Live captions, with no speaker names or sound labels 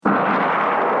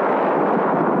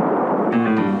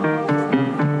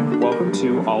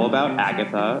to All About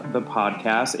Agatha, the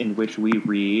podcast in which we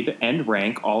read and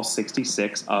rank all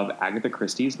 66 of Agatha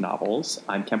Christie's novels.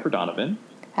 I'm Kemper Donovan.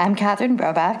 I'm Catherine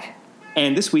Broback.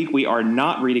 And this week we are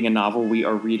not reading a novel, we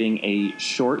are reading a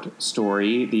short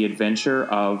story, The Adventure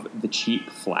of the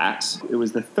Cheap Flat. It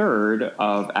was the third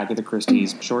of Agatha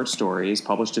Christie's short stories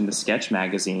published in the Sketch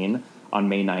magazine on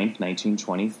May 9th,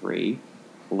 1923.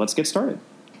 Well, let's get started.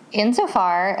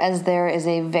 Insofar as there is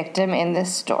a victim in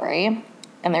this story,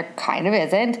 and there kind of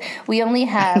isn't, we only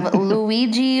have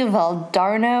Luigi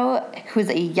Valdarno, who's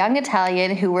a young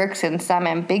Italian who works in some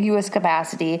ambiguous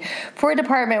capacity for a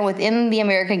department within the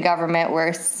American government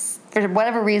where, for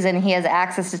whatever reason, he has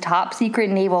access to top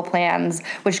secret naval plans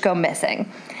which go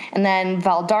missing. And then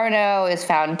Valdarno is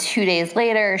found 2 days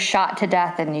later, shot to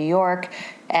death in New York,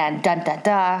 and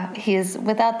dun-dun-dun, he's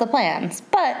without the plans.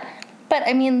 But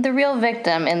I mean, the real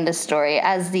victim in this story,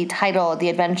 as the title, The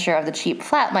Adventure of the Cheap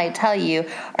Flat, might tell you,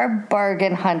 are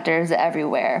bargain hunters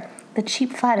everywhere. The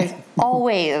cheap flat is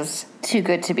always too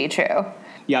good to be true.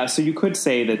 Yeah, so you could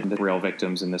say that the real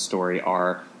victims in this story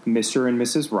are Mr. and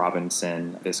Mrs.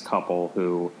 Robinson, this couple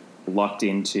who lucked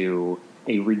into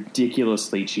a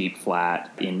ridiculously cheap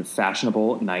flat in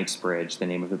fashionable Knightsbridge. The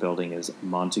name of the building is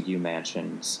Montague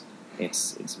Mansions.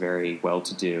 It's very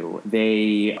well-to-do.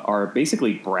 They are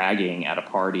basically bragging at a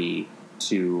party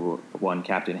to one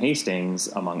Captain Hastings,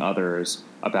 among others,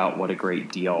 about what a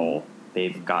great deal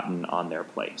they've gotten on their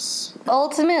place.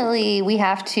 Ultimately, we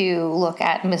have to look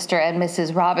at Mr. and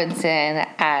Mrs. Robinson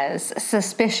as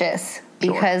suspicious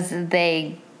because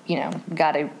they,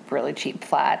 got a really cheap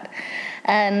flat.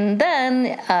 And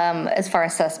then, as far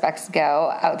as suspects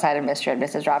go, outside of Mr. and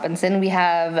Mrs. Robinson, we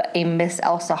have a Miss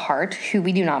Elsa Hart, who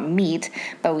we do not meet,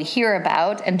 but we hear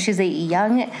about, and she's a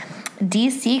young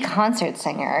DC concert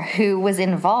singer who was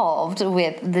involved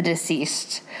with the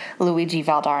deceased Luigi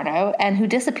Valdarno and who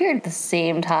disappeared at the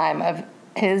same time of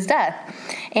his death.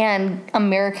 And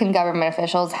American government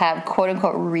officials have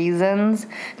quote-unquote reasons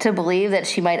to believe that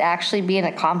she might actually be an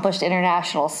accomplished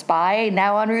international spy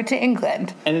now en route to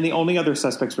England. And then the only other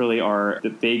suspects really are the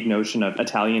vague notion of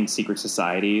Italian secret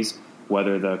societies,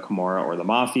 whether the Camorra or the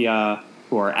Mafia,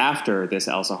 who are after this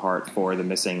Elsa Hart for the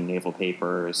missing naval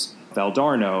papers.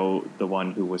 Valdarno, the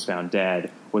one who was found dead,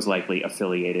 was likely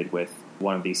affiliated with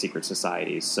one of these secret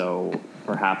societies, so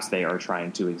perhaps they are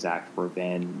trying to exact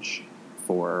revenge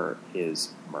for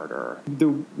his murder. The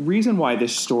reason why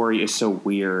this story is so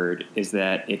weird is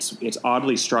that it's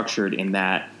oddly structured in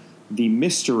that the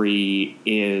mystery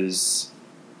is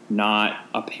not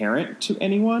apparent to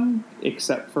anyone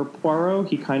except for Poirot.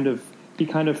 He kind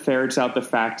of ferrets out the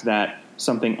fact that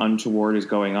something untoward is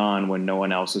going on when no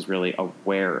one else is really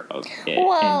aware of it.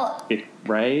 Well,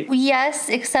 right? Yes,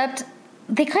 except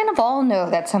they kind of all know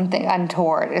that something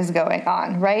untoward is going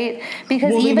on, right?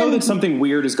 Because they know that something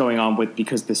weird is going on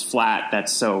because this flat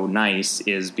that's so nice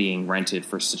is being rented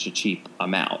for such a cheap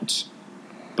amount.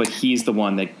 But he's the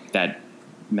one that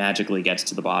magically gets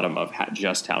to the bottom of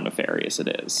just how nefarious it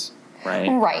is,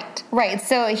 right? Right.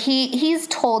 So he's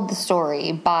told the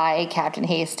story by Captain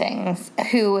Hastings,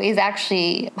 who is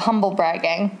actually humble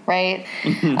bragging, right?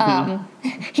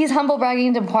 He's humble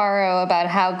bragging to Poirot about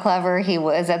how clever he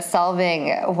was at solving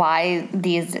why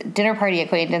these dinner party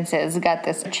acquaintances got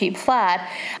this cheap flat.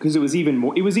 Because it was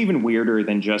even weirder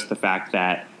than just the fact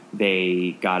that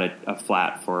they got a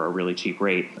flat for a really cheap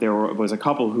rate. There was a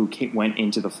couple who went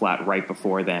into the flat right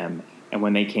before them, and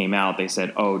when they came out, they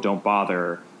said, "Oh, don't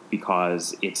bother,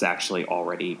 because it's actually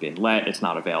already been let. It's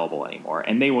not available anymore."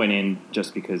 And they went in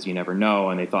just because you never know,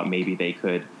 and they thought maybe they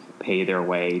could pay their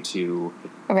way to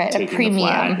taking the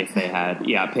flat if they had,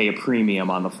 pay a premium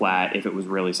on the flat if it was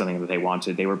really something that they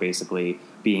wanted. They were basically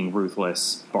being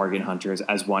ruthless bargain hunters,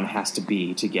 as one has to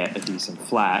be to get a decent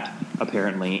flat,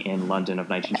 apparently in London of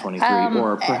 1923,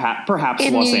 or perhaps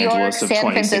in Los New York, Angeles of San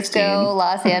 2016. Francisco,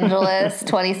 Los Angeles,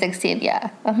 2016,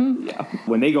 yeah. Yeah.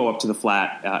 When they go up to the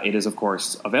flat, it is, of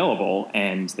course, available,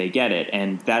 and they get it.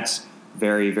 And that's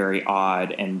very, very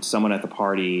odd. And someone at the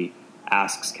party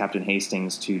asks Captain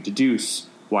Hastings to deduce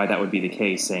why that would be the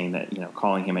case, saying that,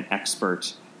 calling him an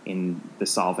expert in the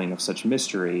solving of such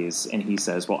mysteries. And he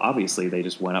says, well, obviously they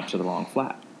just went up to the wrong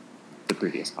flat, the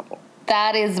previous couple.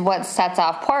 That is what sets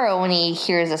off Poirot when he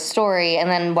hears a story, and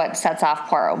then what sets off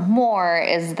Poirot more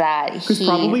is that Because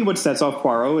probably what sets off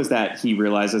Poirot is that he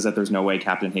realizes that there's no way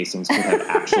Captain Hastings could have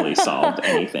actually solved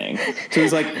anything. So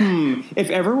he's like, if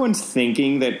everyone's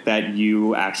thinking that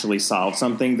you actually solved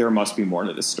something, there must be more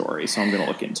to this story, so I'm going to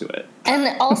look into it.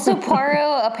 And also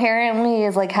Poirot apparently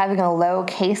is like having a low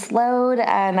caseload,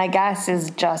 and I guess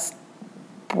is just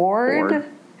bored.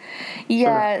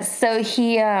 Yeah, Sure. so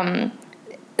he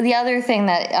the other thing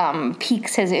that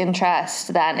piques his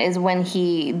interest then is when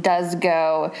he does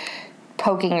go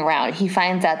poking around, he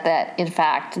finds out that, in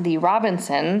fact, the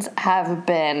Robinsons have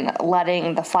been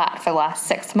letting the flat for the last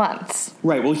 6 months.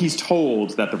 Right. Well, he's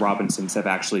told that the Robinsons have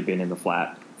actually been in the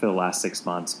flat for the last 6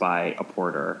 months by a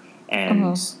porter.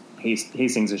 And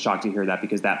Hastings is shocked to hear that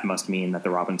because that must mean that the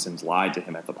Robinsons lied to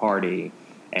him at the party.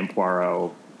 And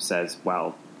Poirot says,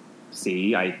 well,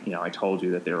 see, I told you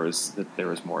that there was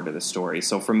more to the story.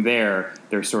 So from there,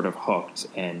 they're sort of hooked,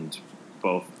 and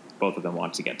both of them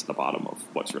want to get to the bottom of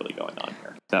what's really going on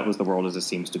here. That was The World as It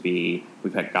Seems to Be.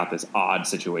 We've got this odd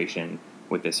situation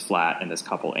with this flat and this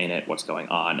couple in it, what's going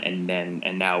on, and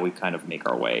now we kind of make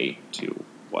our way to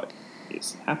what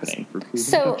is happening for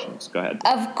clues and deductions. Go ahead.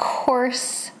 Of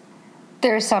course,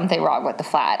 there's something wrong with the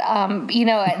flat.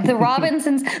 The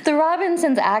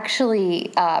Robinsons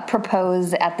actually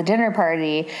propose at the dinner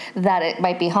party that it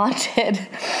might be haunted.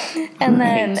 And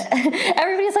then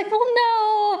everybody's like, well, no,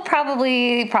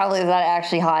 probably is not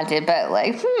actually haunted, but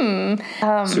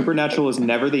supernatural is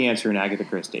never the answer in Agatha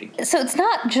Christie. So it's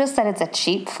not just that it's a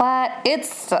cheap flat,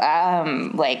 it's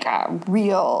like a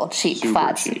real cheap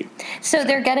flat. Cheap. So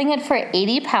they're getting it for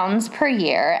 £80 per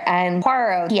year, and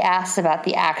Poirot, he asks about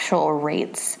the actual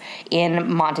rates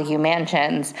in Montague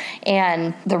Mansions,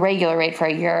 and the regular rate for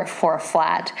a year for a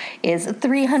flat is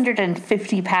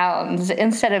 £350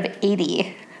 instead of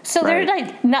 $80. So they're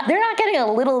not getting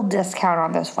a little discount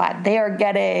on this flat. They are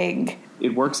getting.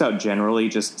 It works out generally,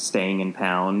 just staying in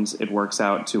pounds. It works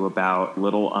out to about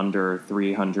little under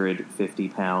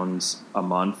 £350 a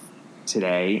month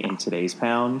today in today's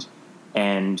pound.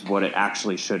 And what it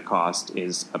actually should cost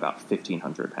is about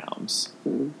 £1,500 a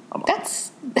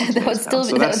month. That would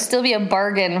still be a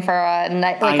bargain for a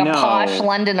posh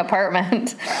London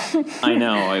apartment. I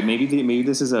know. Maybe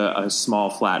this is a small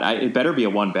flat. It better be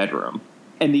a 1-bedroom.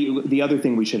 And the other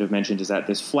thing we should have mentioned is that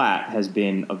this flat has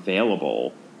been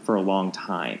available for a long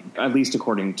time, at least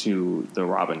according to the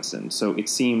Robinsons. So it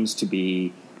seems to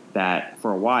be that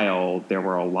for a while there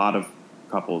were a lot of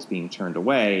couples being turned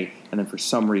away, and then for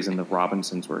some reason the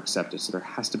Robinsons were accepted. So there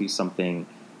has to be something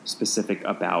specific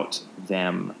about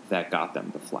them that got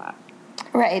them the flat.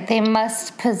 Right. They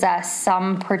must possess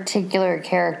some particular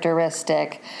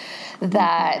characteristic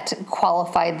that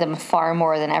qualified them far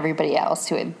more than everybody else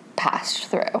who had passed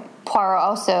through. Poirot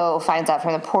also finds out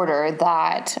from the porter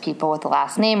that people with the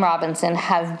last name Robinson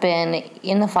have been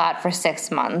in the flat for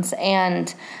 6 months,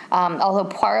 and although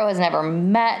Poirot has never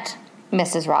met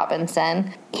Mrs.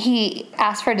 Robinson, he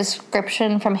asked for a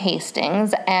description from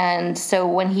Hastings, and so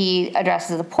when he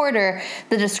addresses the porter,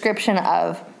 the description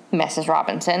of Mrs.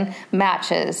 Robinson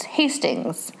matches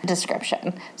Hastings'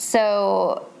 description.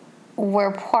 So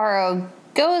where Poirot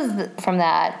goes from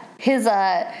that, his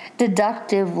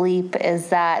deductive leap is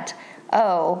that,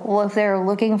 if they're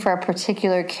looking for a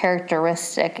particular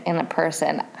characteristic in a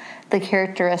person, the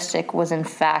characteristic was in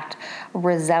fact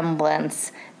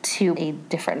resemblance to a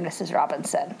different Mrs.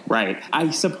 Robinson. Right.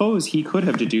 I suppose he could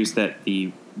have deduced that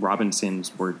the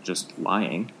Robinsons were just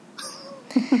lying.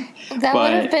 That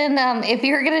would have been, if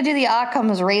you were going to do the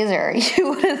Occam's razor, you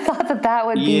would have thought that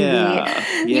would be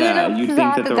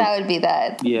that would be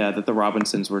that. Yeah, that the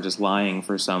Robinsons were just lying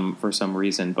for some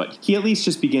reason. But he at least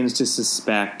just begins to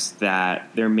suspect that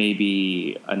there may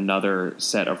be another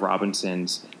set of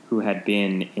Robinsons who had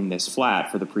been in this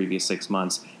flat for the previous 6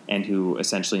 months and who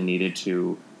essentially needed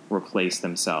to replace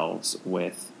themselves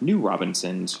with new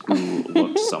Robinsons who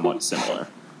looked somewhat similar.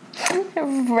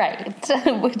 Right,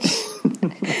 which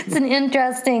it's an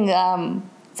interesting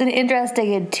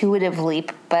intuitive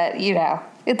leap, but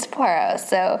it's Poirot,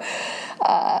 so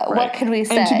what could we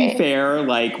say? And to be fair,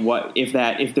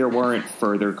 if there weren't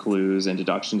further clues and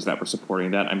deductions that were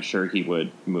supporting that, I'm sure he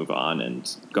would move on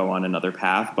and go on another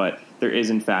path. But there is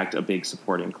in fact a big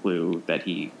supporting clue that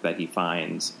he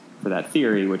finds for that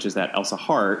theory, which is that Elsa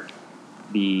Hart,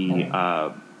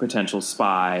 the potential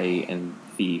spy and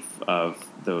thief of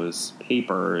those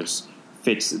papers,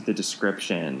 fits the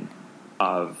description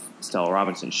of Stella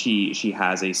Robinson. She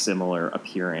has a similar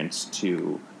appearance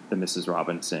to the Mrs.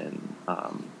 Robinson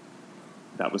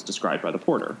that was described by the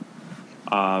porter.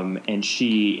 And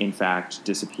she, in fact,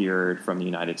 disappeared from the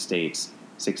United States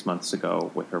 6 months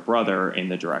ago with her brother in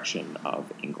the direction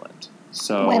of England.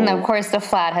 So, when, of course, the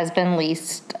flat has been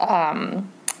leased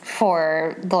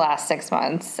for the last 6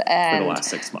 months.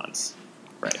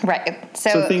 Right.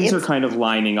 So things are kind of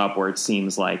lining up where it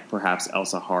seems like perhaps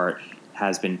Elsa Hart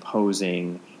has been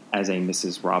posing as a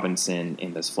Mrs. Robinson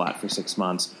in this flat for 6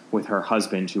 months with her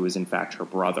husband, who is in fact her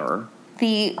brother.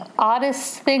 The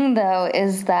oddest thing, though,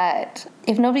 is that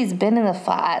if nobody's been in the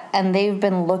flat and they've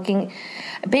been looking,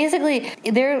 basically,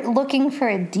 they're looking for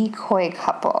a decoy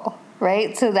couple,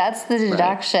 right? So that's the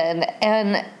deduction. Right.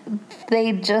 And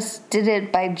they just did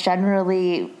it by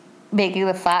generally making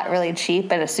the flat really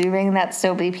cheap and assuming that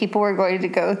so many people were going to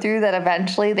go through that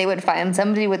eventually they would find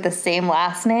somebody with the same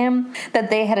last name that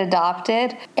they had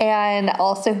adopted and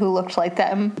also who looked like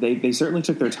them. They certainly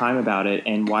took their time about it,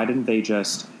 and why didn't they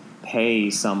just pay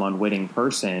some unwitting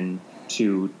person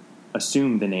to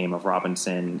assume the name of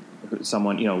Robinson,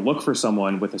 someone, look for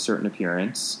someone with a certain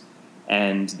appearance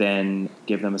and then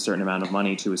give them a certain amount of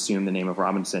money to assume the name of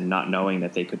Robinson, not knowing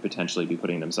that they could potentially be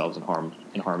putting themselves in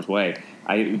harm's way.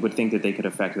 I would think that they could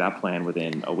affect that plan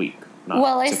within a week,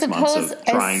 not 6 months of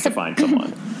trying to find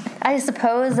someone. I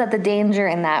suppose that the danger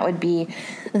in that would be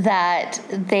that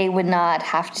they would not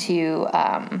have to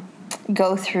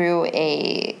go through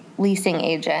a leasing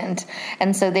agent,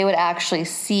 and so they would actually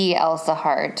see Elsa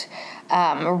Hart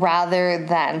rather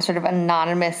than sort of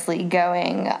anonymously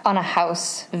going on a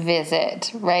house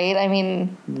visit, right? I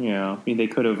mean, they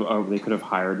could have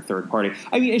hired a third party.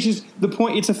 I mean, it's just the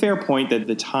point. It's a fair point that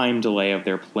the time delay of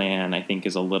their plan, I think,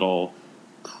 is a little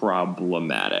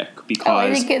problematic because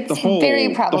I think it's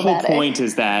very problematic.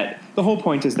 The whole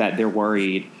point is that they're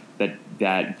worried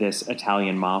that this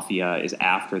Italian mafia is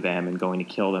after them and going to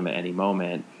kill them at any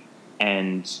moment,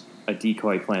 and a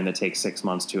decoy plan that takes 6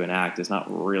 months to enact is not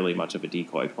really much of a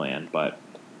decoy plan, but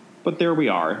there we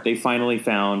are. They finally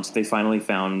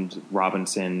found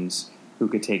Robinsons who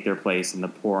could take their place, and the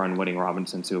poor unwitting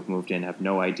Robinsons who have moved in have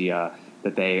no idea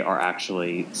that they are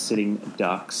actually sitting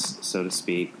ducks, so to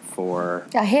speak, for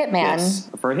a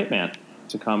hitman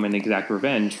to come and exact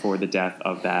revenge for the death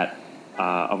of that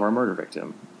of our murder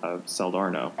victim, of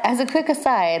Saldarno. As a quick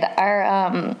aside,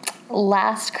 our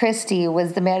last Christie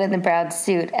was the man in the brown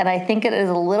suit, and I think it is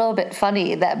a little bit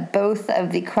funny that both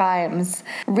of the crimes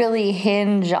really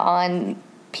hinge on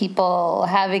people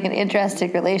having an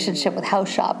interesting relationship with house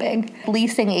shopping.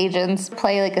 Leasing agents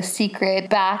play like a secret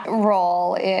back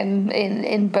role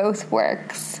in both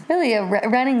works. Really a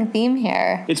running theme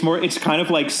here. It's kind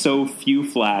of like so few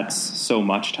flats, so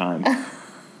much time.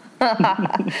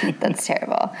 That's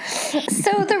terrible.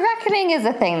 So the reckoning is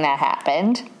a thing that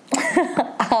happened.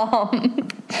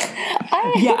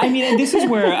 This is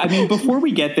where, before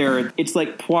we get there, it's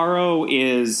like Poirot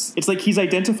it's like he's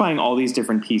identifying all these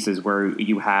different pieces where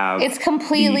you have it's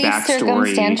completely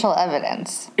circumstantial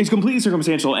evidence. It's completely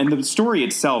circumstantial, and the story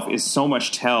itself is so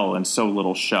much tell and so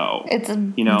little show. It's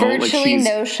virtually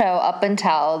no show up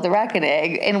until the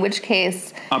reckoning, in which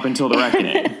case... Up until the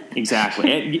reckoning.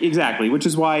 Exactly, which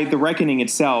is why the reckoning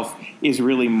itself is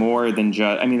really more than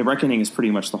just... the reckoning is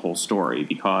pretty much the whole story,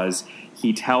 because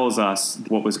he tells us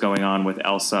what was going on with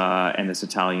Elsa and this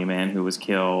Italian man who was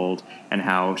killed and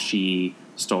how she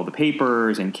stole the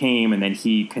papers and came, and then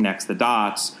he connects the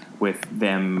dots with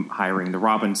them hiring the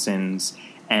Robinsons,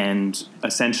 and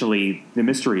essentially the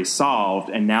mystery is solved,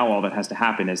 and now all that has to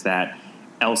happen is that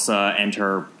Elsa and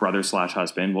her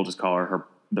brother/husband, we'll just call her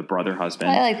the brother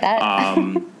husband. I like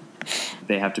that.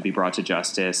 They have to be brought to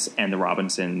justice, and the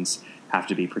Robinsons have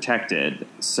to be protected.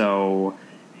 So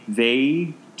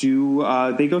they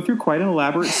go through quite an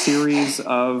elaborate series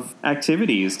of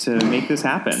activities to make this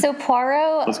happen. So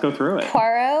Poirot... Let's go through it.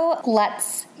 Poirot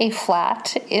lets a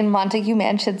flat in Montague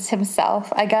Mansions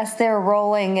himself. I guess they're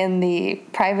rolling in the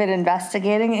private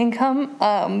investigating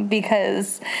income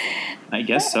because... I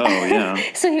guess so, yeah.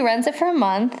 So he rents it for a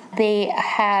month. They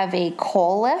have a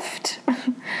coal lift.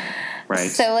 Right.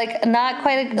 So, not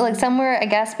quite somewhere, I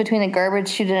guess, between a garbage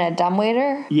chute and a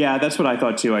dumbwaiter. Yeah, that's what I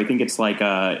thought too. I think it's like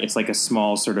a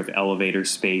small sort of elevator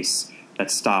space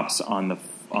that stops on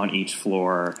each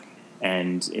floor,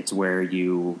 and it's where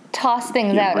you toss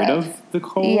things get out rid of the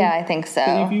coal. Yeah, I think so.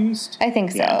 That you've used. I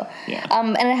think so. Yeah.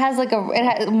 And it has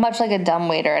much like a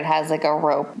dumbwaiter. It has a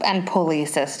rope and pulley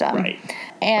system. Right.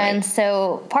 And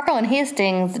so Poirot and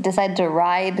Hastings decide to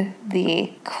ride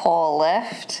the coal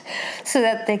lift so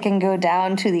that they can go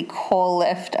down to the coal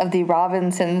lift of the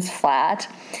Robinsons' flat.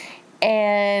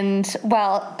 And,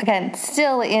 well, again,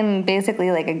 still in basically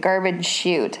a garbage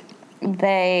chute,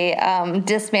 they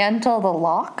dismantle the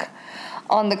lock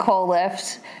on the coal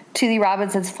lift to the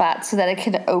Robinsons' flat so that it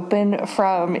can open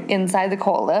from inside the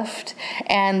coal lift,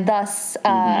 and thus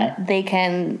they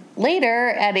can later,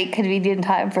 at a convenient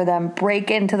time for them,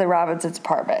 break into the Robinsons'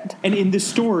 apartment. And in the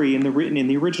story, in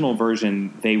the original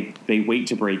version, they wait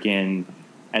to break in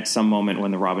at some moment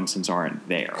when the Robinsons aren't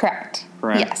there. Correct.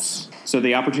 Correct? Yes. So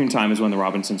the opportune time is when the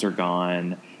Robinsons are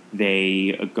gone,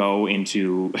 They go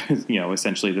into,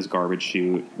 essentially this garbage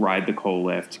chute, ride the coal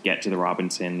lift, get to the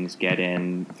Robinsons, get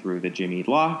in through the jimmied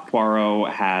lock.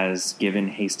 Poirot has given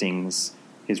Hastings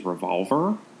his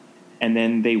revolver, and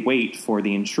then they wait for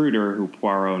the intruder, who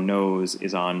Poirot knows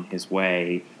is on his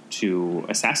way to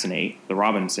assassinate the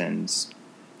Robinsons.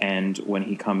 And when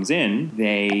he comes in,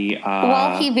 they...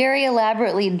 Well, he very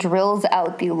elaborately drills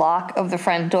out the lock of the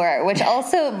front door, which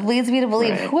also leads me to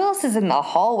believe, who else is in the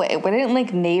hallway?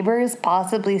 Wouldn't, neighbors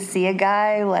possibly see a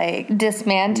guy,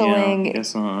 dismantling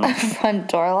a front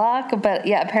door lock? But,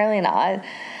 yeah, apparently not.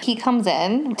 He comes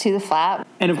in to the flat.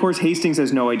 And, of course, Hastings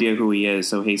has no idea who he is,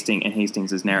 so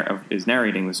Hastings is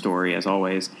narrating the story, as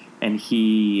always, and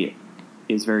he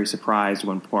is very surprised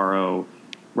when Poirot,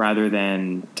 rather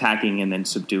than attacking and then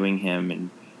subduing him and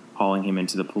hauling him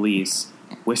into the police,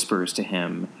 whispers to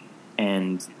him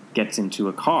and gets into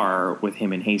a car with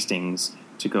him and Hastings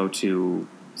to go to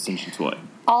St. John's Wood.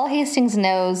 All Hastings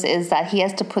knows is that he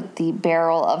has to put the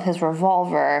barrel of his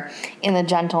revolver in the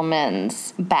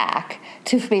gentleman's back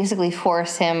to basically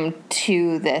force him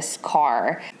to this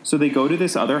car. So they go to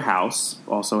this other house.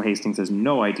 Also, Hastings has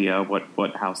no idea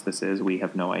what house this is. We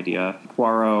have no idea.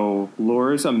 Poirot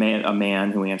lures a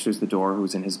man who answers the door,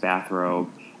 who's in his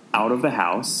bathrobe, out of the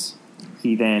house.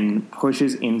 He then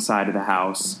pushes inside of the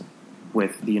house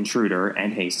with the intruder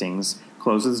and Hastings,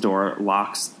 closes the door,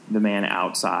 locks the man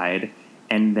outside,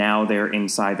 and now they're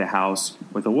inside the house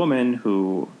with a woman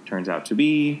who turns out to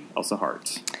be Elsa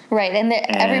Hart. Right, and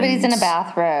everybody's in a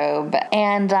bathrobe.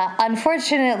 And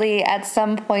unfortunately, at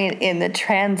some point in the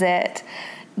transit,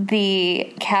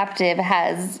 the captive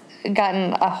has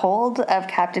gotten a hold of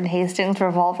Captain Hastings'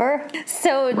 revolver.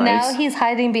 So now he's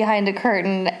hiding behind a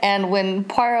curtain, and when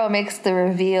Poirot makes the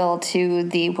reveal to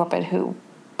the woman who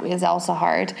is Elsa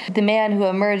Hart, the man who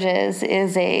emerges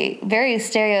is a very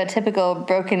stereotypical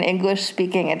broken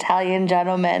English-speaking Italian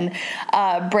gentleman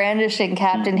brandishing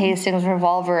Captain Hastings'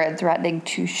 revolver and threatening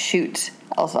to shoot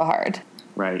Elsa Hart.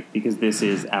 Right, because this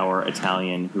is our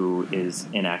Italian who is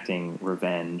enacting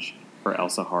revenge for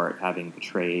Elsa Hart having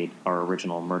betrayed our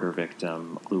original murder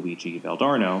victim, Luigi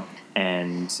Valdarno,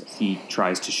 and he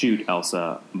tries to shoot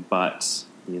Elsa, but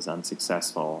he is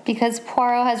unsuccessful. Because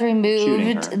Poirot has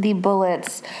removed the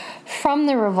bullets from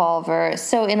the revolver.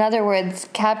 So, in other words,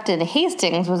 Captain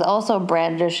Hastings was also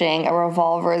brandishing a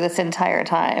revolver this entire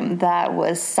time that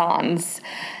was sans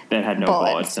that had no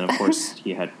bullets. And, of course,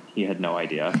 he had no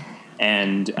idea.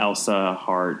 And Elsa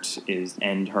Hart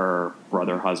and her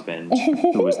brother husband,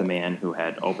 who was the man who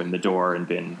had opened the door and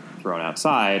been thrown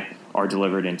outside, are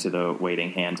delivered into the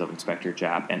waiting hands of Inspector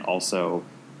Japp and also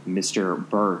Mr.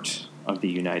 Burt of the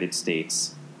United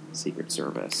States Secret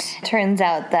Service. Turns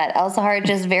out that Elsa Hart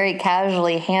just very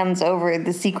casually hands over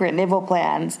the secret naval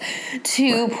plans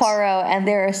to Poirot, and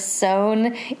they're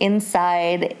sewn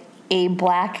inside a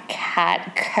black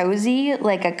cat cozy,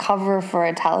 like a cover for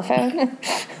a telephone.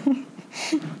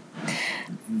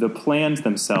 The plans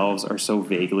themselves are so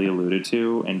vaguely alluded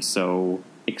to and so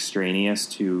extraneous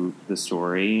to the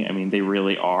story. I mean, they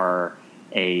really are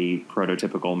a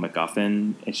prototypical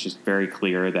MacGuffin. It's just very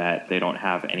clear that they don't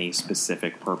have any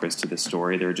specific purpose to the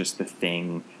story. They're just the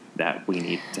thing that we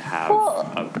need to have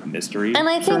a mystery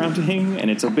surrounding,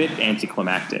 and it's a bit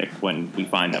anticlimactic when we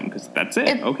find them, because that's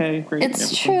it. Okay, great.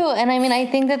 It's true, and I mean, I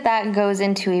think that goes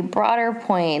into a broader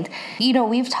point. You know,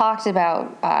 we've talked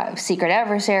about Secret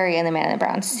Adversary and The Man in the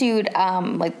Brown Suit,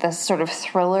 like the sort of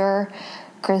thriller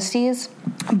Christie's,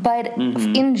 but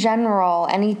in general,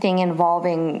 anything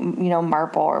involving,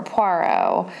 Marple or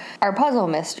Poirot are puzzle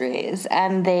mysteries,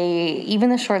 and even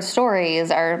the short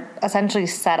stories are essentially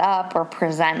set up or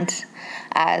present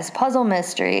as puzzle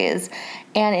mysteries.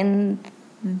 And in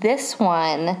this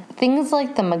one, things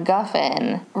like the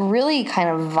MacGuffin really kind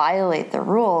of violate the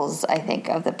rules, I think,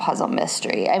 of the puzzle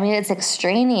mystery. I mean, it's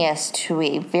extraneous to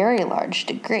a very large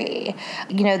degree.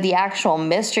 The actual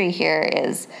mystery here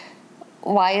is,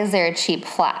 why is there a cheap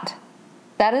flat?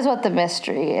 That is what the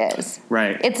mystery is.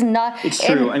 Right. It's not. It's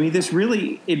true. I mean, this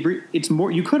really, it's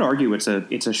more, you could argue it's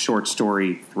a short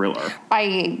story thriller.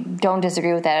 I don't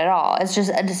disagree with that at all. It's just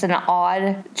an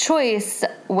odd choice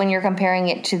when you're comparing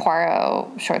it to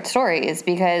Poirot short stories,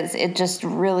 because it just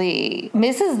really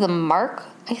misses the mark,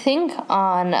 I think,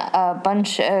 on a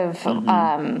bunch of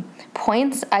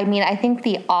points. I mean, I think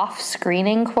the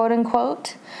off-screening, quote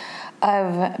unquote,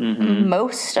 of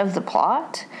most of the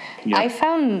plot, I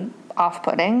found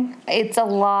off-putting. It's a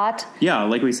lot. Yeah,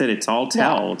 like we said, it's all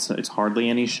tell. Yeah. It's hardly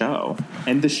any show.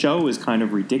 And the show is kind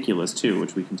of ridiculous, too,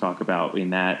 which we can talk about,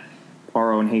 in that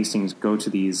Poirot and Hastings go to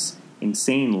these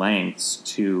insane lengths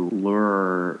to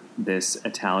lure this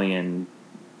Italian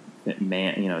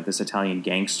this Italian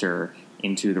gangster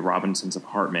into the Robinsons'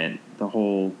 apartment. The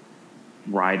whole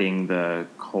riding the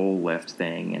coal lift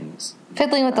thing and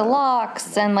fiddling with the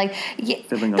locks and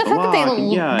fiddling the with the fact that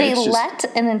lock. they let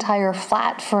an entire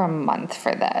flat for a month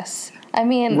for this. I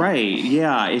mean, right?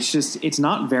 Yeah, it's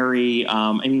not very.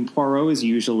 Poirot is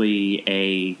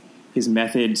usually his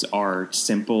methods are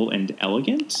simple and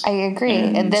elegant. I agree,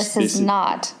 and this is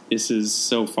not. This is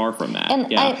so far from that. And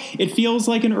it feels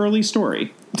like an early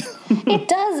story. It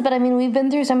does, but we've been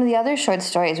through some of the other short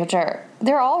stories,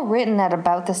 they're all written at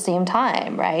about the same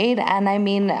time, right? And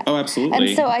oh,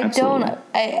 absolutely. And so I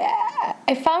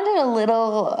found it a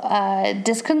little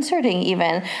disconcerting,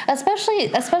 even,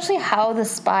 especially how the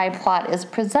spy plot is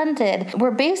presented,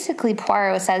 where basically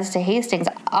Poirot says to Hastings,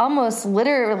 almost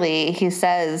literally, he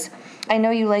says, "I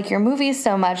know you like your movies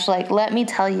so much, let me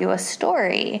tell you a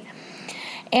story."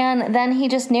 And then he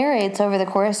just narrates over the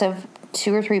course of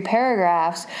 2 or 3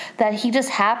 paragraphs that he just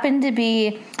happened to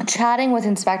be chatting with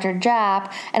Inspector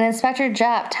Japp, and Inspector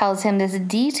Japp tells him this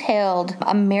detailed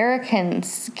American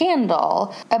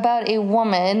scandal about a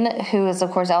woman who is,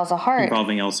 of course, Elsa Hart.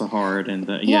 Involving Elsa Hart and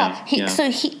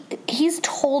So he's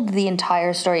told the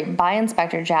entire story by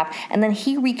Inspector Japp, and then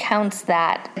he recounts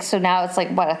that. So now it's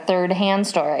a third-hand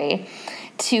story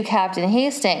to Captain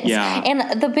Hastings. Yeah.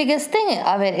 And the biggest thing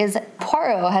of it is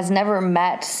Poirot has never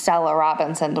met Stella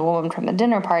Robinson, the woman from the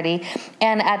dinner party.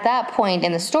 And at that point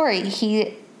in the story,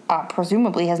 he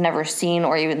presumably has never seen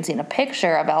or even seen a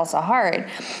picture of Elsa Hart.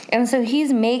 And so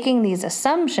he's making these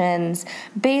assumptions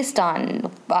based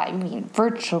on,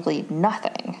 virtually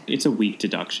nothing. It's a weak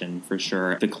deduction for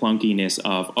sure. The clunkiness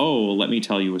of, let me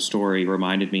tell you a story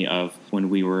reminded me of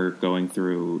when we were going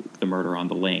through The Murder on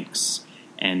the Links.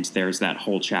 And there's that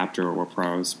whole chapter where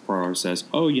Poirot says,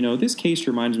 this case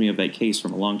reminds me of that case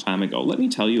from a long time ago. Let me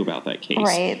tell you about that case.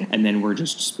 Right. And then we're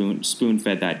just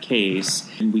spoon-fed that case.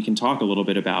 And we can talk a little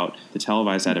bit about the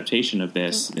televised adaptation of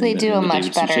this. They do a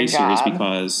much better job. Series,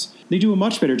 because they do a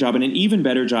much better job, and an even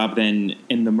better job than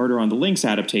in the Murder on the Links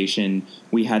adaptation.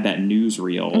 We had that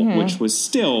newsreel, which was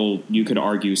still, you could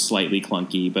argue, slightly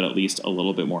clunky, but at least a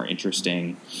little bit more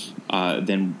interesting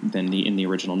than in the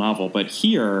original novel. But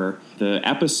here, the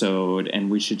episode, and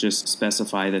we should just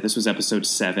specify that this was episode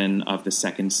 7 of the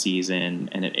second season,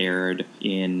 and it aired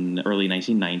in early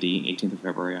 1990, 18th of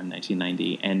February on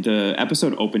 1990. And the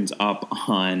episode opens up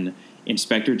on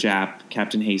Inspector Japp,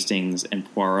 Captain Hastings, and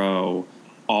Poirot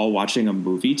all watching a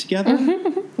movie together.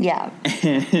 Yeah.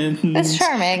 And it's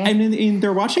charming. And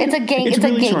they're watching... It's a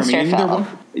really gangster charming. film.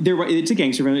 It's a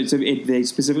gangster film. They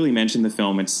specifically mentioned the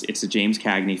film. It's a James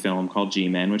Cagney film called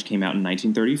G-Men, which came out in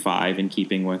 1935, in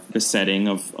keeping with the setting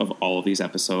of all of these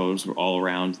episodes, all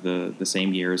around the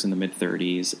same years in the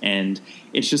mid-30s. And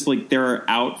it's just they're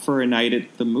out for a night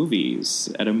at the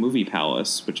movies, at a movie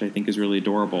palace, which I think is really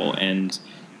adorable. And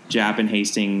Japp and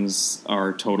Hastings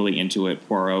are totally into it.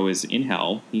 Poirot is in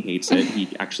hell. He hates it. He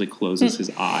actually closes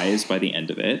his eyes by the end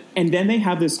of it. And then they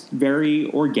have this very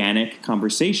organic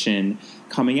conversation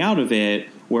coming out of it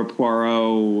where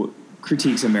Poirot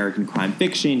critiques American crime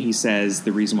fiction. He says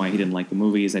the reason why he didn't like the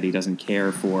movie is that he doesn't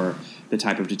care for the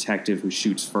type of detective who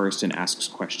shoots first and asks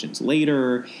questions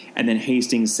later. And then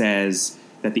Hastings says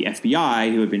that the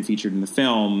FBI, who had been featured in the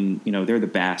film, they're the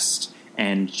best.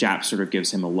 And Japp sort of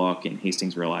gives him a look, and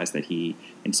Hastings realized that he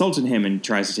insulted him and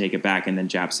tries to take it back. And then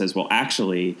Japp says, well,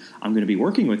 actually, I'm going to be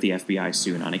working with the FBI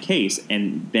soon on a case.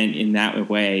 And then in that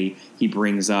way, he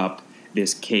brings up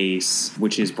this case,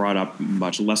 which is brought up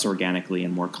much less organically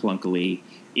and more clunkily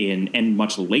and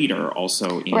much later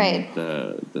also in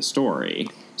the story.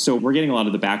 So we're getting a lot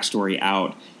of the backstory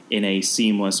out in a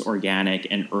seamless, organic,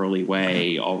 and early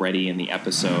way already in the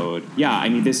episode. Yeah,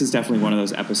 this is definitely one of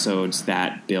those episodes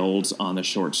that builds on the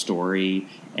short story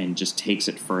and just takes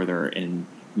it further and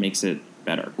makes it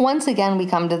better. Once again, we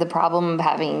come to the problem of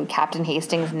having Captain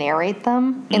Hastings narrate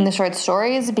them in the short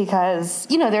stories because,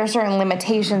 there are certain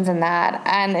limitations in that,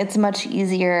 and it's much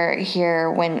easier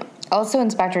here when... Also,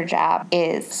 Inspector Japp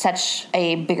is such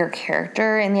a bigger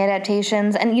character in the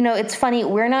adaptations. And, it's funny,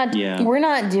 we're not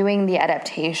doing the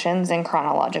adaptations in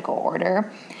chronological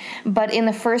order. But in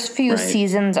the first few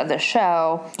seasons of the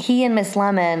show, he and Miss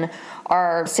Lemon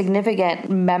are significant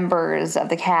members of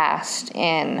the cast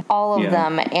in all of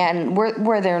them. And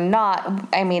where they're not,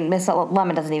 Miss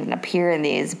Lemon doesn't even appear in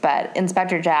these, but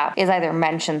Inspector Japp is either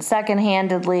mentioned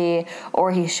second-handedly,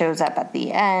 or he shows up at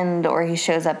the end, or he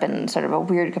shows up in sort of a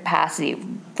weird capacity,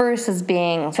 versus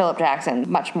being Philip Jackson,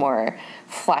 much more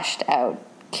fleshed out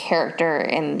character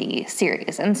in the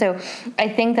series. And so I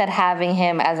think that having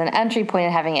him as an entry point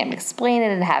and having him explain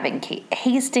it and having Kate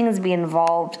Hastings be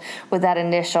involved with that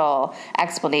initial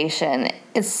explanation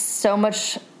is so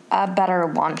much a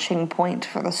better launching point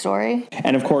for the story.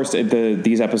 And of course,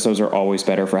 these episodes are always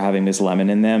better for having Miss Lemon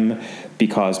in them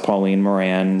because Pauline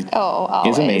Moran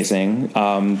is amazing.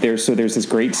 There's this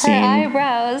great scene. Her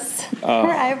eyebrows,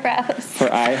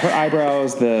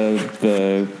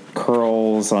 the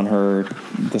curls on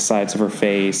the sides of her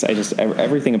face.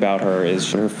 Everything about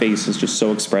her face is just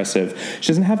so expressive. She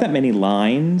doesn't have that many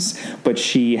lines, but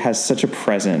she has such a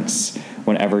presence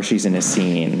whenever she's in a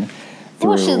scene.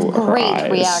 Well, she has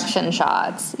great reaction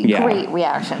shots. Yeah. Great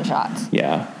reaction shots.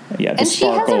 Yeah. Yeah. And she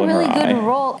has a really good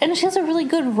role. And she has a really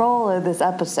good role in this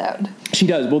episode. She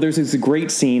does. Well, there's this great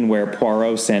scene where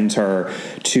Poirot sends her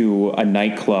to a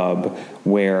nightclub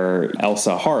where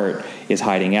Elsa Hart is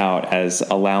hiding out as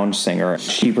a lounge singer.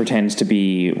 She pretends to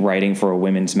be writing for a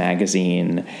women's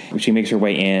magazine. She makes her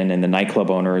way in, and the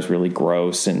nightclub owner is really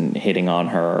gross and hitting on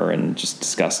her and just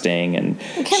disgusting. And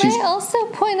can I also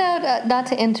point out, not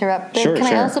to interrupt, but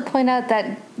I also point out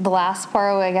that the last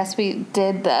Poirot, I guess we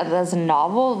did that as a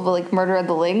novel, like Murder of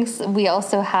the Lynx. We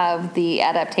also have the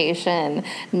adaptation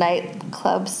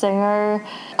nightclub singer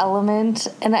element,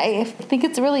 and I think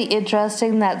it's really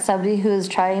interesting that somebody who is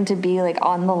trying to be like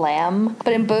on the lam,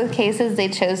 but in both cases they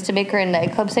chose to make her a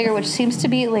nightclub singer, which seems to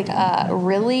be like a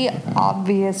really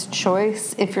obvious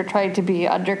choice if you're trying to be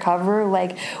undercover.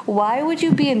 Like, why would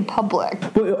you be in public?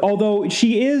 Well, although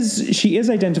she is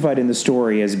identified in the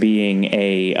story as being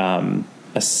a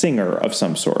singer of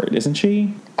some sort, isn't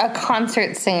she? A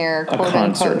concert singer, quote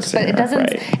unquote. But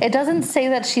it doesn't say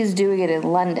that she's doing it in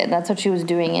London. That's what she was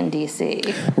doing in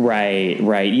DC.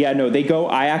 Right. Yeah, no,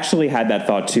 I actually had that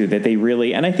thought too, that they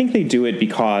really, and I think they do it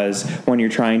because when you're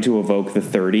trying to evoke the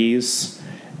 30s,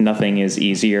 nothing is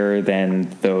easier than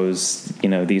those,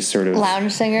 these sort of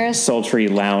lounge singers, sultry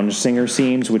lounge singer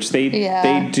scenes, which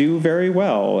they do very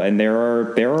well, and there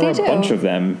are a bunch of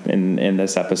them in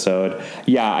this episode.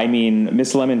 Yeah, I mean,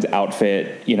 Miss Lemon's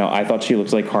outfit, I thought she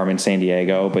looked like Carmen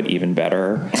Sandiego, but even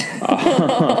better.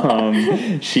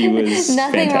 She was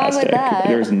nothing fantastic. Wrong with that.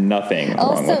 There's nothing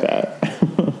wrong with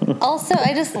that. Also,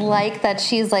 I just like that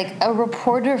she's like a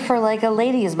reporter for like a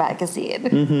ladies magazine.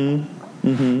 Mm-hmm.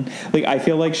 Mm-hmm. Like, I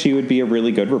feel like she would be a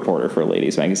really good reporter for a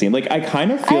ladies magazine. Like, I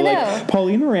kind of feel like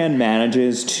Pauline Moran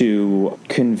manages to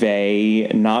convey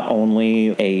not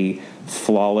only a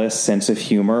flawless sense of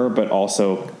humor, but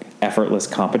also effortless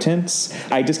competence.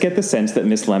 I just get the sense that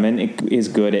Miss Lemon is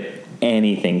good at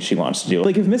anything she wants to do.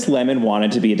 Like, if Miss Lemon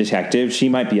wanted to be a detective, she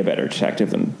might be a better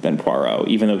detective than Poirot.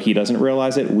 Even though he doesn't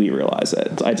realize it, we realize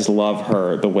it. I just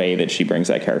love the way that she brings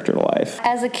that character to life.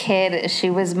 As a kid, she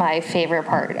was my favorite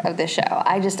part of the show.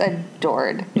 I just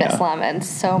adored Miss Lemon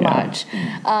so much.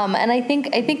 And I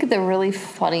think the really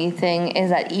funny thing is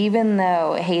that even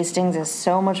though Hastings is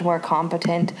so much more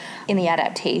competent in the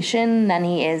adaptation than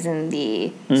he is in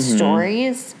the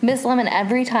stories, Miss Lemon,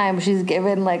 every time she's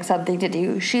given like something to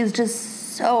do, she's just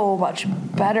so much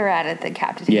better at it than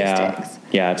Captain Hastings.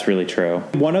 Yeah, it's really true.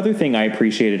 One other thing I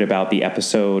appreciated about the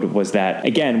episode was that,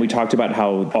 again, we talked about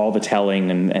how all the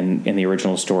telling and in the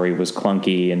original story was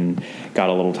clunky and got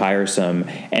a little tiresome.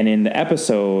 And in the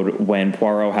episode, when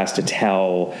Poirot has to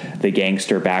tell the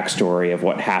gangster backstory of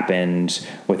what happened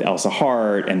with Elsa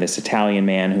Hart and this Italian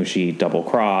man who she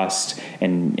double-crossed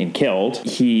and killed,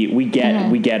 we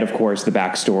get, of course, the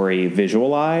backstory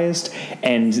visualized,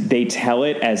 and they tell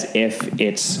it as if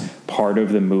it's part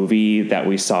of the movie that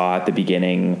we saw at the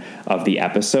beginning of the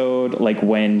episode. Like,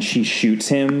 when she shoots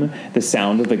him, the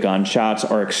sound of the gunshots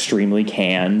are extremely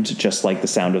canned, just like the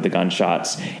sound of the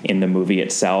gunshots in the movie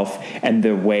itself. And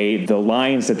the way the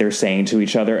lines that they're saying to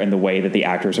each other and the way that the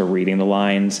actors are reading the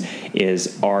lines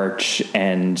is arch,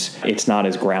 and it's not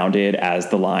as grounded as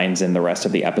the lines in the rest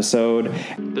of the episode.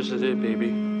 This is it, baby.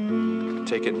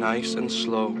 Take it nice and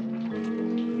slow.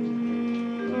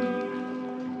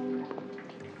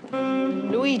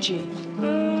 Luigi,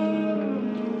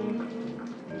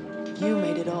 you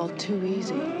made it all too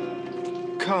easy.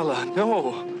 Carla,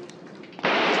 no.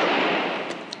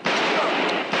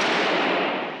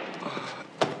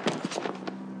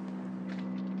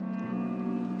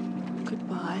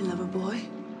 Goodbye, lover boy.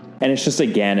 And it's just,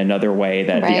 again, another way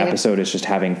that Right. the episode is just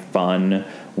having fun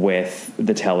with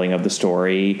the telling of the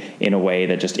story in a way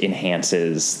that just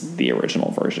enhances the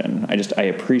original version. I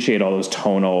appreciate all those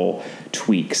tonal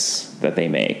tweaks that they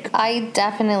make. I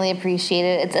definitely appreciate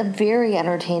it. It's a very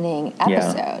entertaining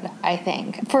episode, I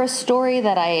think. For a story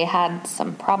that I had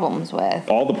some problems with.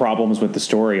 All the problems with the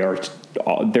story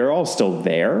they're all still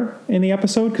there in the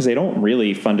episode because they don't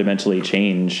really fundamentally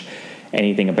change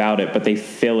anything about it, but they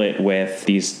fill it with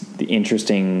these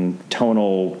interesting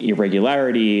tonal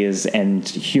irregularities and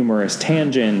humorous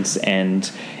tangents and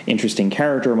interesting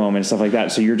character moments, stuff like that.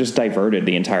 So you're just diverted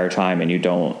the entire time, and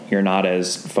you're not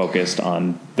as focused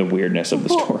on the weirdness of the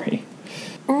story.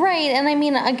 Right, and I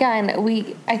mean, again,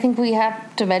 I think we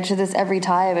have to mention this every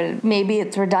time, and maybe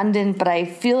it's redundant, but I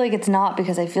feel like it's not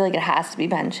because I feel like it has to be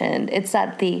mentioned. It's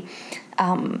that the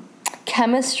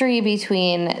chemistry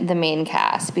between the main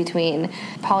cast, between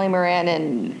Polly Moran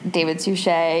and David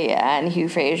Suchet and Hugh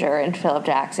Fraser and Philip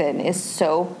Jackson, is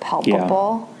so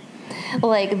palpable. Yeah.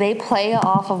 Like, they play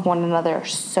off of one another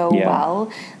so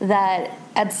well that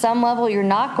at some level you're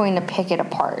not going to pick it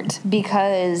apart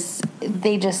because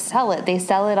they just sell it. They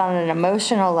sell it on an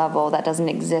emotional level that doesn't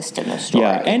exist in the story.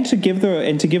 Yeah, and to give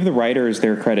the writers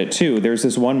their credit too, there's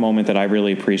this one moment that I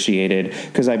really appreciated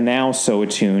because I'm now so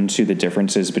attuned to the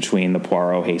differences between the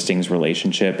Poirot-Hastings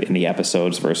relationship in the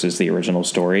episodes versus the original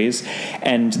stories.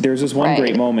 And there's this one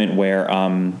great moment where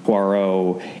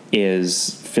Poirot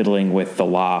is fiddling with the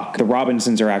lock. The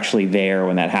Robinsons are actually there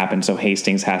when that happens, so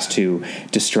Hastings has to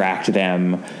distract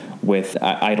them with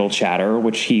idle chatter,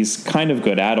 which he's kind of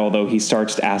good at, although he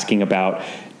starts asking about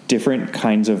different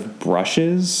kinds of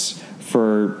brushes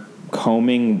for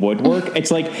combing woodwork.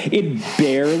 It's like it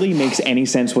barely makes any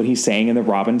sense what he's saying, and the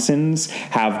Robinsons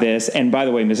have this. And by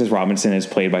the way, Mrs. Robinson is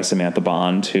played by Samantha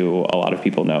Bond, who a lot of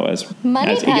people know as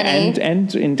Moneypenny,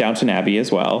 and in Downton Abbey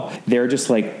as well. They're just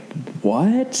like,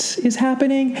 what is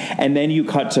happening? And then you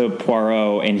cut to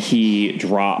Poirot, and he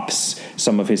drops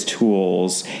some of his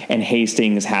tools, and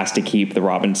Hastings has to keep the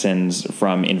Robinsons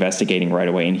from investigating right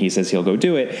away, and he says he'll go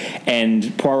do it.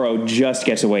 And Poirot just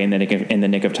gets away in the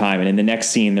nick of time, and in the next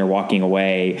scene they're walking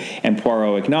away, and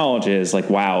Poirot acknowledges, like,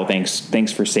 wow,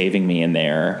 thanks for saving me in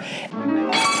there.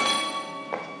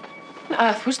 What on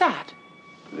earth was that?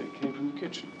 It came from the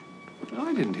kitchen. No,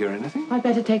 I didn't hear anything. I'd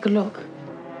better take a look.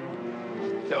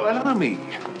 Oh, allow me.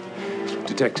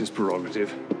 Detective's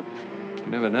prerogative. You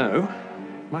never know.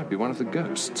 Might be one of the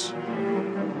ghosts.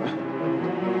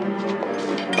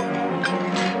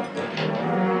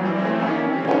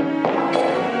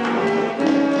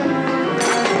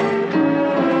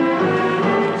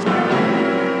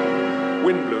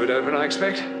 Wind blew it open, I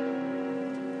expect.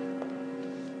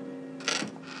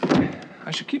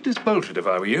 I should keep this bolted if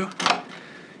I were you.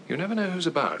 You never know who's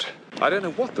about. I don't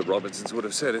know what the Robinsons would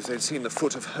have said if they'd seen the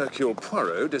foot of Hercule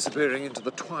Poirot disappearing into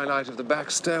the twilight of the back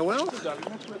stairwell.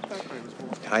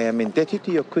 I am indebted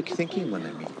to your quick thinking, mon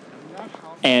ami.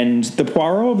 And the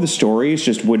Poirot of the stories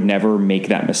just would never make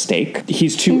that mistake.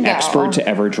 He's too expert to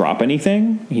ever drop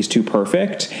anything. He's too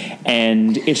perfect.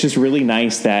 And it's just really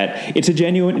nice that it's a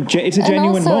genuine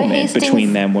moment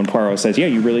between them when Poirot says, yeah,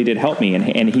 you really did help me.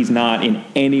 And he's not in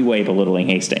any way belittling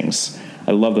Hastings.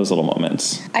 I love those little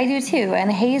moments. I do too.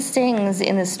 And Hastings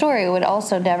in the story would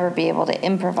also never be able to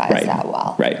improvise that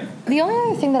well. Right. The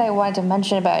only other thing that I wanted to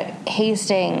mention about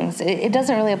Hastings, it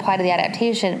doesn't really apply to the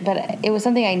adaptation, but it was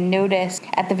something I noticed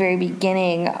at the very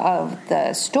beginning of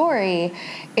the story,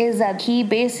 is that he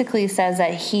basically says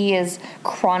that he is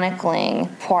chronicling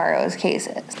Poirot's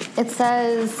cases. It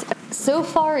says, so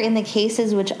far in the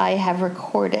cases which I have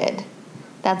recorded,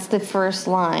 that's the first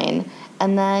line.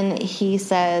 And then he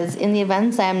says, in the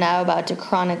events I am now about to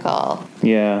chronicle,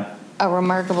 a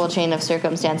remarkable chain of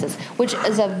circumstances, which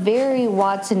is a very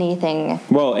Watson-y thing.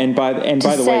 Well, and by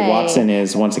the way, Watson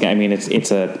is, once again, I mean,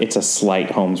 it's a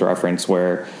slight Holmes reference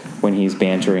where when he's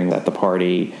bantering at the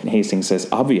party, Hastings says,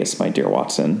 obvious, my dear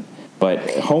Watson.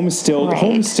 But Holmes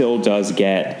still does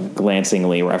get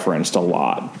glancingly referenced a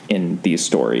lot in these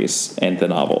stories and the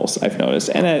novels, I've noticed.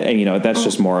 And that's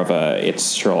just more of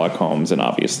it's Sherlock Holmes, and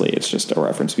obviously it's just a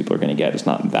reference people are going to get. It's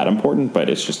not that important, but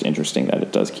it's just interesting that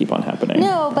it does keep on happening.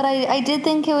 No, but I did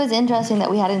think it was interesting that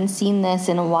we hadn't seen this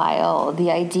in a while. The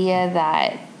idea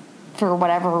that, for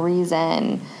whatever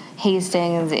reason,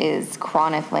 Hastings is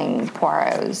chronicling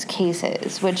Poirot's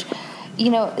cases, which...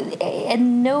 at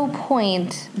no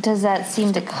point does that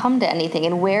seem to come to anything.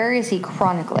 And where is he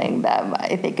chronicling them?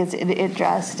 I think is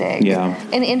interesting. Yeah.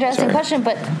 An interesting question.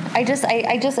 But I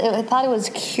thought it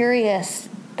was curious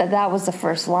that was the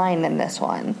first line in this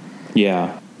one.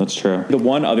 Yeah. That's true. The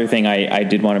one other thing I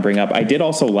did want to bring up, I did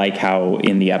also like how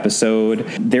in the episode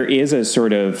there is a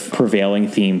sort of prevailing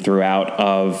theme throughout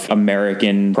of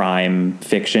American crime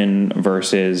fiction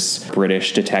versus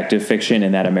British detective fiction,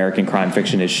 and that American crime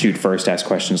fiction is shoot first, ask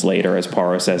questions later, as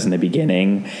Poirot says in the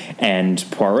beginning. And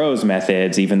Poirot's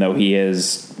methods, even though he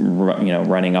is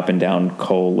running up and down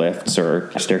coal lifts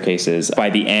or staircases, by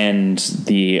the end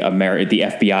the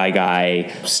FBI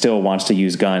guy still wants to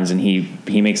use guns, and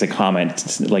he makes a comment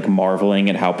like marveling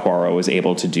at how Poirot was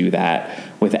able to do that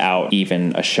without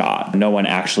even a shot. No one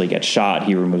actually gets shot.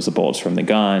 He removes the bullets from the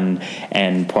gun,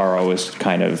 and Poirot was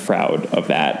kind of proud of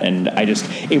that. And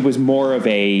it was more of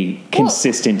a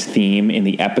consistent theme in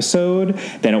the episode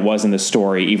than it was in the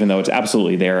story, even though it's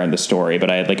absolutely there in the story. But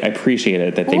I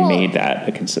appreciated that they made that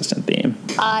a consistent theme.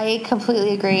 I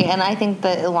completely agree, and I think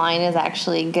the line is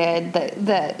actually good.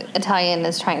 The Italian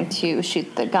is trying to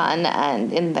shoot the gun,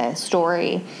 and in the story,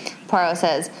 Poirot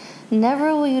says,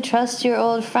 "Never will you trust your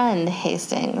old friend,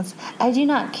 Hastings. I do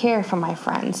not care for my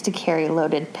friends to carry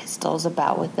loaded pistols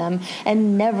about with them,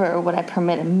 and never would I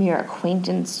permit a mere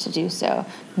acquaintance to do so.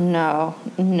 No,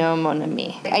 mon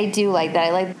ami." I do like that.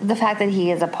 I like the fact that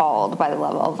he is appalled by the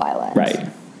level of violence. Right.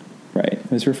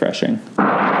 It was refreshing.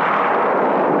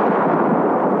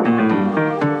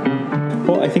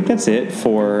 Well, I think that's it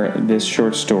for this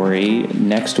short story.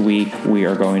 Next week, we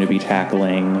are going to be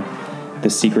tackling The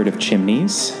Secret of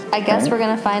Chimneys. I guess we're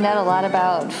going to find out a lot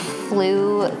about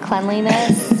flue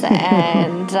cleanliness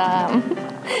and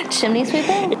chimney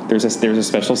sweeping. There's a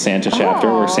special Santa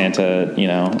chapter where Santa,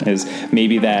 is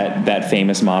maybe that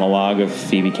famous monologue of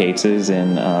Phoebe Cates's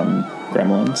in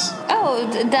Gremlins. Oh,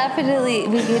 definitely.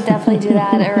 We could definitely do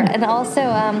that. And also,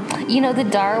 the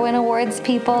Darwin Awards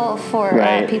people for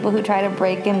people who try to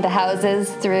break into houses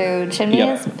through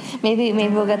chimneys. Yep. Maybe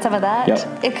we'll get some of that.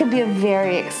 Yep. It could be a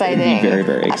very exciting It'd be very,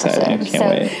 very exciting. I can't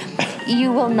wait.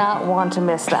 You will not want to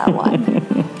miss that one.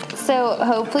 So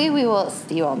hopefully we will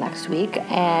see you all next week.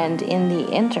 And in the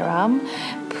interim,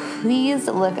 please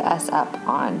look us up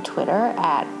on Twitter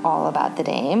at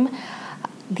allaboutthedame,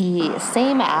 the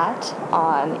same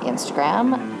on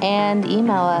Instagram, and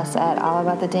email us at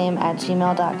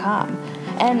allaboutthedame@gmail.com.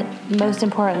 And most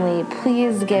importantly,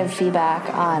 please give feedback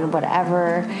on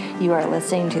whatever you are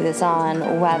listening to this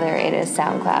on, whether it is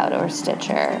SoundCloud or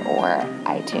Stitcher or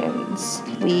iTunes.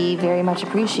 We very much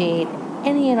appreciate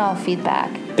any and all feedback.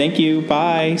 Thank you.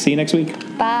 Bye. See you next week.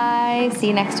 Bye. See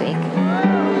you next week.